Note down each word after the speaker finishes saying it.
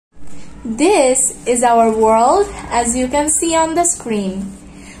This is our world as you can see on the screen.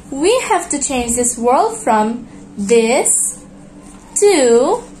 We have to change this world from this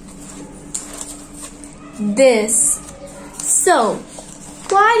to this. So,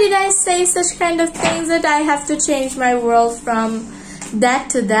 why did I say such kind of things that I have to change my world from that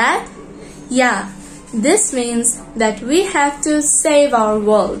to that? Yeah, this means that we have to save our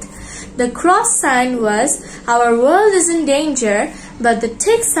world. The cross sign was our world is in danger, but the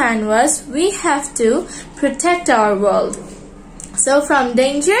tick sign was we have to protect our world. So from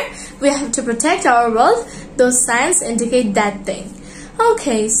danger, we have to protect our world. Those signs indicate that thing.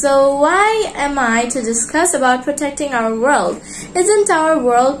 Okay, so why am I to discuss about protecting our world? Isn't our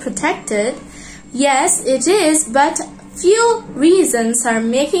world protected? Yes, it is, but few reasons are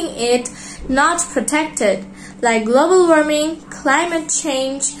making it not protected, like global warming, climate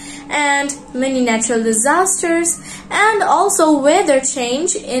change, and many natural disasters, and also weather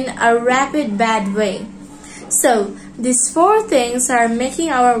change in a rapid bad way. So, these four things are making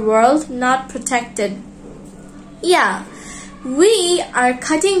our world not protected. Yeah, we are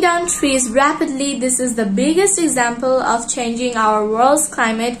cutting down trees rapidly. This is the biggest example of changing our world's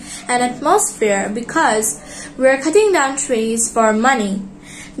climate and atmosphere because we are cutting down trees for money.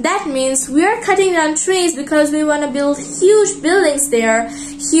 That means we are cutting down trees because we want to build huge buildings there,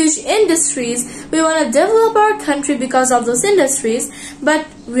 huge industries. We want to develop our country because of those industries, but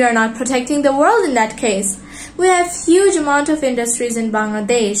we are not protecting the world in that case. We have huge amount of industries in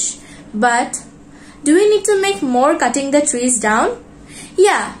Bangladesh, but do we need to make more cutting the trees down?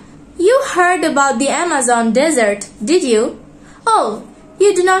 Yeah, you heard about the Amazon desert, did you? Oh,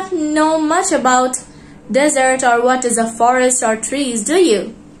 you do not know much about desert or what is a forest or trees, do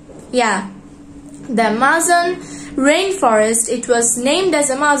you? Yeah, the Amazon rainforest, it was named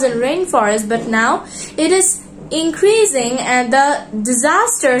as Amazon rainforest, but now it is increasing and the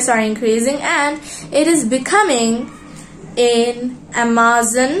disasters are increasing and it is becoming an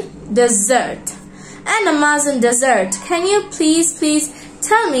Amazon desert. An Amazon desert. Can you please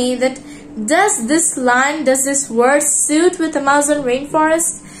tell me that does this word suit with Amazon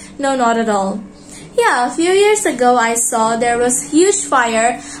rainforest? No, not at all. Yeah, a few years ago I saw there was huge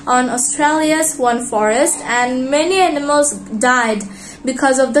fire on Australia's one forest and many animals died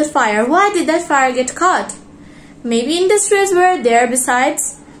because of the fire. Why did that fire get caught? Maybe industries were there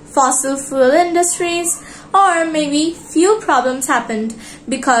besides fossil fuel industries, or maybe few problems happened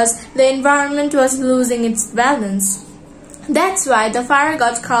because the environment was losing its balance. That's why the fire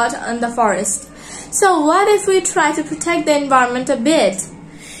got caught on the forest. So what if we try to protect the environment a bit?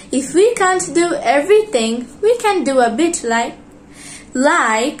 If we can't do everything, we can do a bit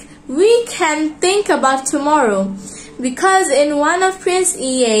like we can think about tomorrow. Because in one of Prince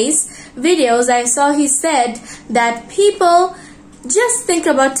EA's videos I saw he said that people just think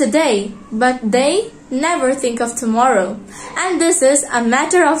about today, but they never think of tomorrow. And this is a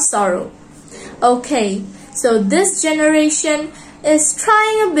matter of sorrow. Okay, so this generation is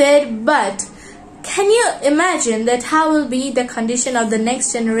trying a bit, but can you imagine that how will be the condition of the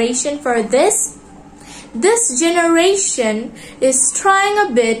next generation for this? This generation is trying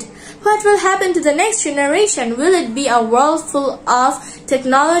a bit. What will happen to the next generation? Will it be a world full of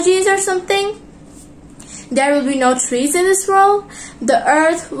technologies or something? There will be no trees in this world? The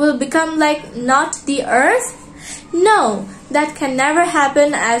earth will become like not the earth? No, that can never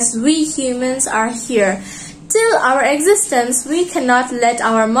happen as we humans are here. Till our existence, we cannot let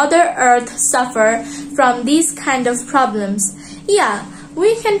our Mother Earth suffer from these kind of problems. Yeah,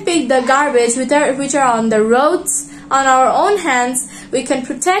 we can pick the garbage which are on the roads on our own hands. We can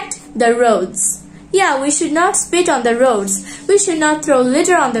protect the roads. Yeah, we should not spit on the roads. We should not throw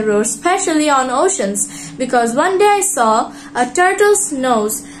litter on the roads, especially on oceans. Because one day I saw a turtle's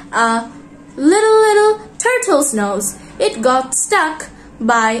nose, a little turtle's nose. It got stuck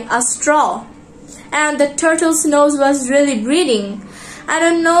by a straw. And the turtle's nose was really bleeding. I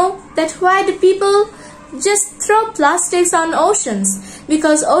don't know that why do people just throw plastics on oceans,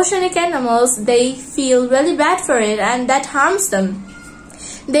 because oceanic animals, they feel really bad for it and that harms them.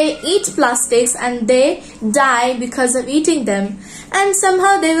 They eat plastics and they die because of eating them, and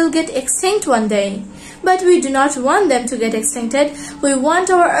somehow they will get extinct one day. But we do not want them to get extincted. We want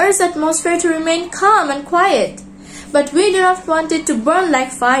our Earth's atmosphere to remain calm and quiet, but we do not want it to burn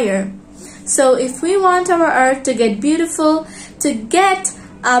like fire. So if we want our Earth to get beautiful, to get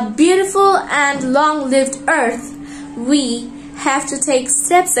a beautiful and long-lived Earth, we have to take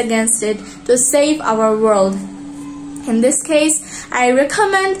steps against it to save our world. In this case, I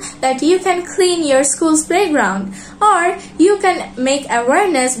recommend that you can clean your school's playground, or you can make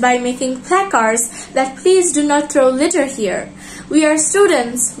awareness by making placards that please do not throw litter here. we are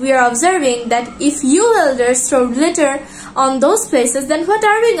students. We are observing that if you elders throw litter on those places, then what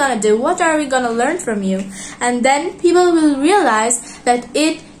are we gonna do? What are we gonna learn from you? And then people will realize that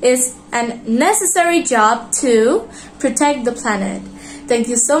it is a necessary job to protect the planet. Thank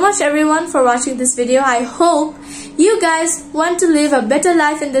you so much everyone for watching this video. I hope you guys want to live a better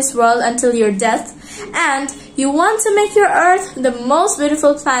life in this world until your death, and you want to make your earth the most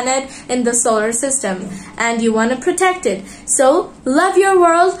beautiful planet in the solar system, and you want to protect it. So love your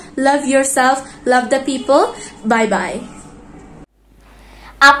world, love yourself, love the people. Bye bye.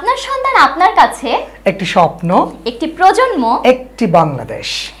 আপনার সন্তান আপনার কাছে একটি স্বপ্ন, একটি প্রজন্ম, একটি বাংলাদেশ।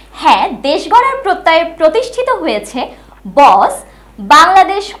 হ্যাঁ, দেশ গড়ার প্রত্যয়ে প্রতিষ্ঠিত হয়েছে বস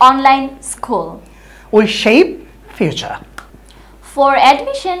Bangladesh online school. We shape future. For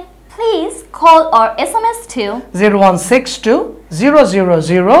admission, please call or SMS to 0162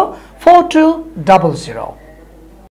 000 4200.